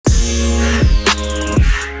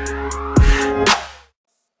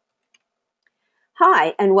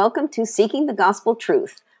Hi, and welcome to Seeking the Gospel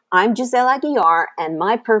Truth. I'm Giselle Aguiar, and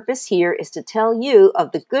my purpose here is to tell you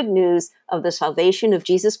of the good news of the salvation of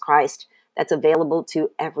Jesus Christ that's available to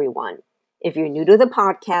everyone. If you're new to the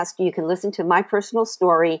podcast, you can listen to my personal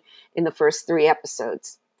story in the first 3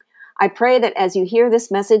 episodes. I pray that as you hear this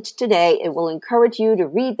message today, it will encourage you to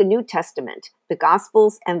read the New Testament, the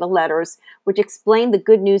Gospels, and the letters, which explain the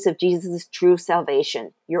good news of Jesus' true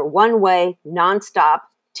salvation, your one-way, non-stop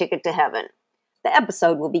ticket to heaven. The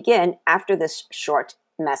episode will begin after this short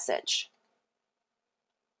message.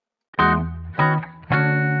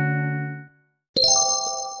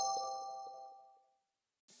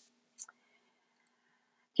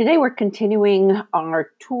 Today we're continuing our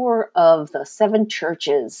tour of the 7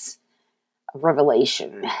 churches of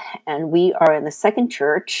Revelation, and we are in the second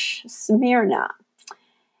church, Smyrna.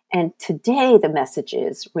 And today the message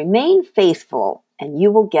is, remain faithful and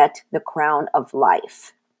you will get the crown of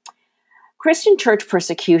life. Christian church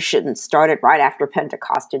persecution started right after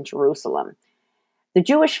Pentecost in Jerusalem. The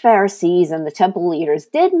Jewish Pharisees and the temple leaders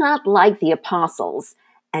did not like the apostles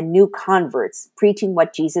and new converts preaching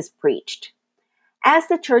what Jesus preached. As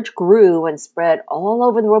the church grew and spread all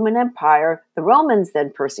over the Roman Empire, the Romans then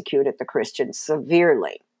persecuted the Christians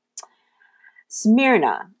severely.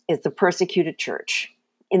 Smyrna is the persecuted church.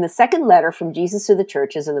 In the second letter from Jesus to the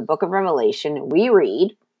churches in the book of Revelation, we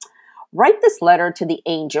read, "Write this letter to the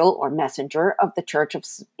angel or messenger of the church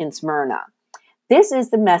in Smyrna. This is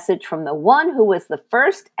the message from the one who was the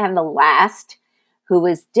first and the last, who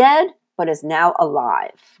is dead but is now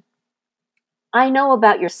alive. I know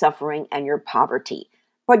about your suffering and your poverty,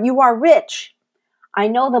 but you are rich. I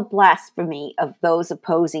know the blasphemy of those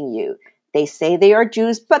opposing you. They say they are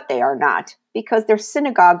Jews, but they are not, because their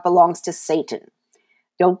synagogue belongs to Satan.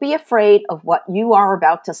 Don't be afraid of what you are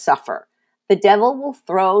about to suffer. The devil will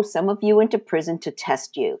throw some of you into prison to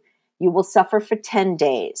test you. You will suffer for 10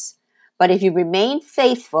 days. But if you remain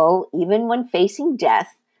faithful, even when facing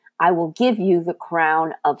death, I will give you the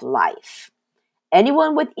crown of life.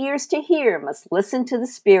 Anyone with ears to hear must listen to the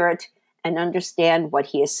Spirit and understand what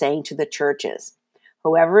he is saying to the churches.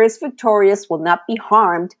 Whoever is victorious will not be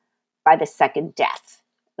harmed by the second death."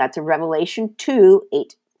 That's in Revelation 2,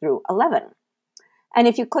 8 through 11. And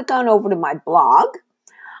if you click on over to my blog,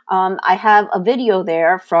 I have a video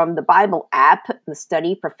there from the Bible app, the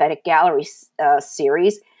Study Prophetic Gallery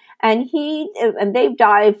series, and they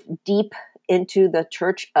dive deep into the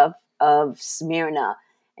church of Smyrna,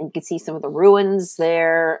 and you can see some of the ruins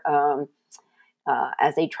there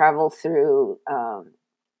as they travel through,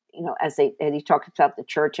 as he talks about the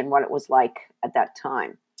church and what it was like at that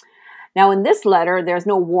time. Now, in this letter, there's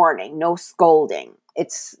no warning, no scolding.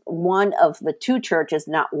 It's one of the 2 churches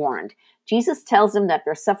not warned. Jesus tells them that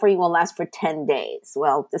their suffering will last for 10 days.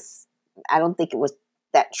 Well, I don't think it was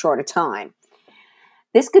that short a time.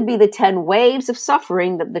 This could be the 10 waves of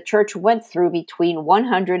suffering that the church went through between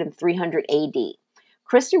 100 and 300 AD.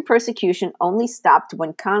 Christian persecution only stopped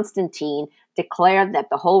when Constantine declared that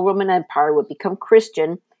the whole Roman Empire would become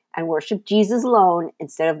Christian and worship Jesus alone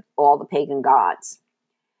instead of all the pagan gods.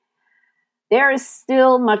 There is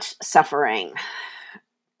still much suffering.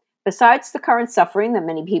 Besides the current suffering that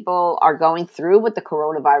many people are going through with the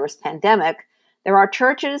coronavirus pandemic, there are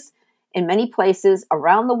churches in many places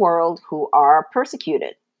around the world who are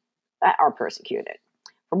persecuted.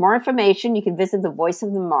 For more information, you can visit the Voice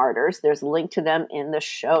of the Martyrs. There's a link to them in the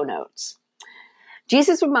show notes.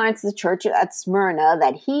 Jesus reminds the church at Smyrna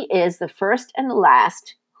that he is the first and the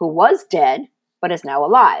last who was dead but is now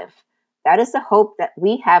alive. That is the hope that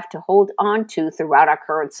we have to hold on to throughout our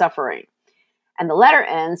current suffering. And the letter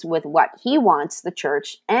ends with what he wants the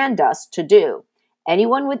church and us to do.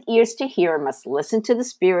 Anyone with ears to hear must listen to the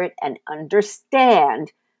Spirit and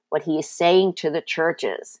understand what he is saying to the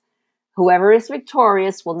churches. Whoever is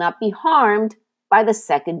victorious will not be harmed by the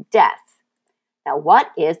second death. Now,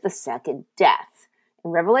 what is the second death? In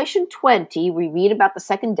Revelation 20, we read about the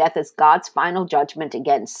second death as God's final judgment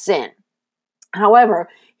against sin. However,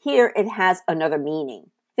 here it has another meaning,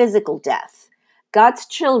 physical death. God's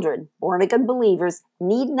children, born-again believers,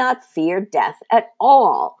 need not fear death at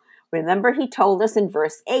all. Remember, he told us in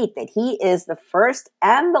verse 8 that he is the first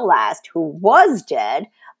and the last who was dead,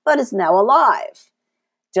 but is now alive.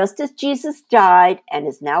 Just as Jesus died and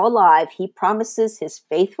is now alive, he promises his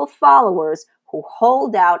faithful followers who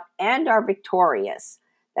hold out and are victorious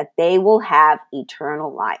that they will have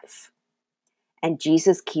eternal life. And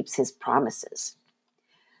Jesus keeps his promises.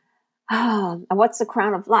 And what's the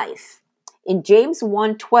crown of life? In James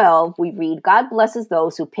 1:12, we read, God blesses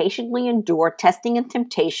those who patiently endure testing and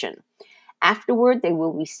temptation. Afterward, they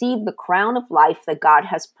will receive the crown of life that God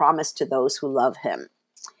has promised to those who love him.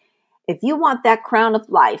 If you want that crown of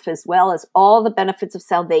life, as well as all the benefits of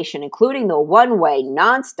salvation, including the one-way,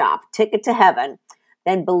 nonstop ticket to heaven,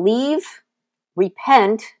 then believe,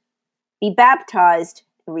 repent, be baptized,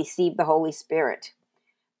 and receive the Holy Spirit.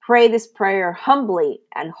 Pray this prayer humbly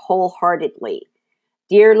and wholeheartedly.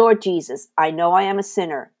 Dear Lord Jesus, I know I am a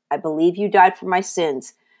sinner. I believe you died for my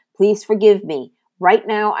sins. Please forgive me. Right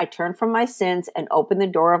now, I turn from my sins and open the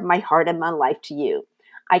door of my heart and my life to you.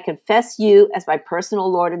 I confess you as my personal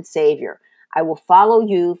Lord and Savior. I will follow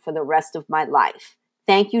you for the rest of my life.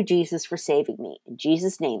 Thank you, Jesus, for saving me. In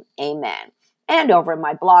Jesus' name, amen. And over in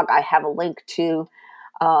my blog, I have a link to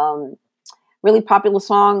really popular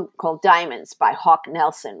song called Diamonds by Hawk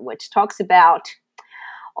Nelson, which talks about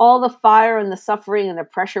all the fire and the suffering and the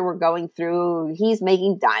pressure we're going through. He's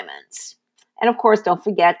making diamonds. And of course, don't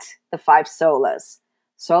forget the 5 solas.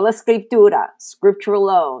 Sola Scriptura, Scripture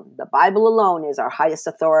alone. The Bible alone is our highest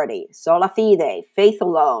authority. Sola fide, faith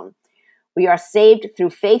alone. We are saved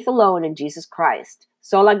through faith alone in Jesus Christ.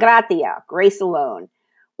 Sola gratia, grace alone.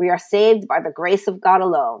 We are saved by the grace of God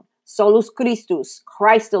alone. Solus Christus,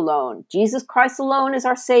 Christ alone. Jesus Christ alone is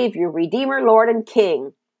our Savior, Redeemer, Lord, and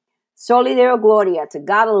King. Soli Deo Gloria, to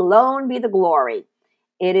God alone be the glory.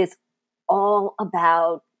 It is all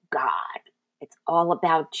about God. It's all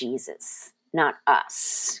about Jesus, not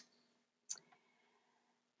us.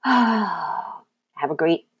 Have a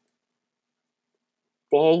great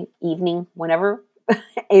day, evening, whenever.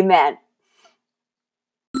 Amen.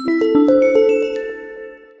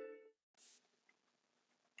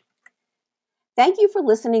 Thank you for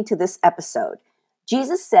listening to this episode.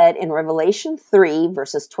 Jesus said in Revelation 3,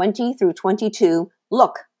 verses 20 through 22,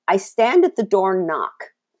 "Look, I stand at the door and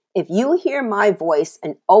knock. If you hear my voice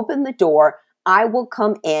and open the door, I will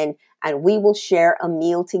come in and we will share a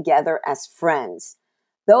meal together as friends.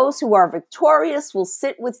 Those who are victorious will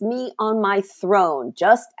sit with me on my throne,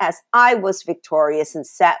 just as I was victorious and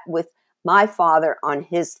sat with my Father on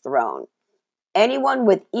his throne. Anyone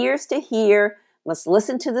with ears to hear must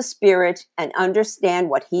listen to the Spirit and understand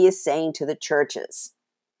what he is saying to the churches."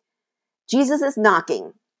 Jesus is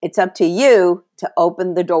knocking. It's up to you to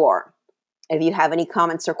open the door. If you have any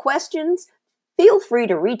comments or questions, feel free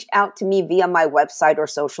to reach out to me via my website or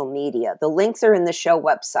social media. The links are in the show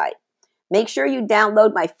website. Make sure you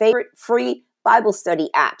download my favorite free Bible study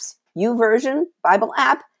apps, YouVersion Bible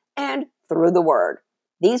app, and Through the Word.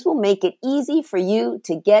 These will make it easy for you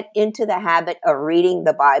to get into the habit of reading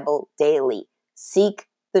the Bible daily. Seek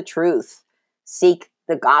the truth. Seek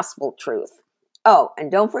the gospel truth. Oh, and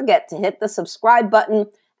don't forget to hit the subscribe button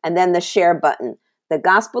and then the share button. The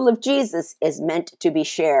gospel of Jesus is meant to be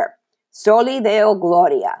shared. Soli Deo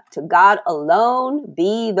Gloria. To God alone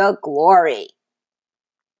be the glory.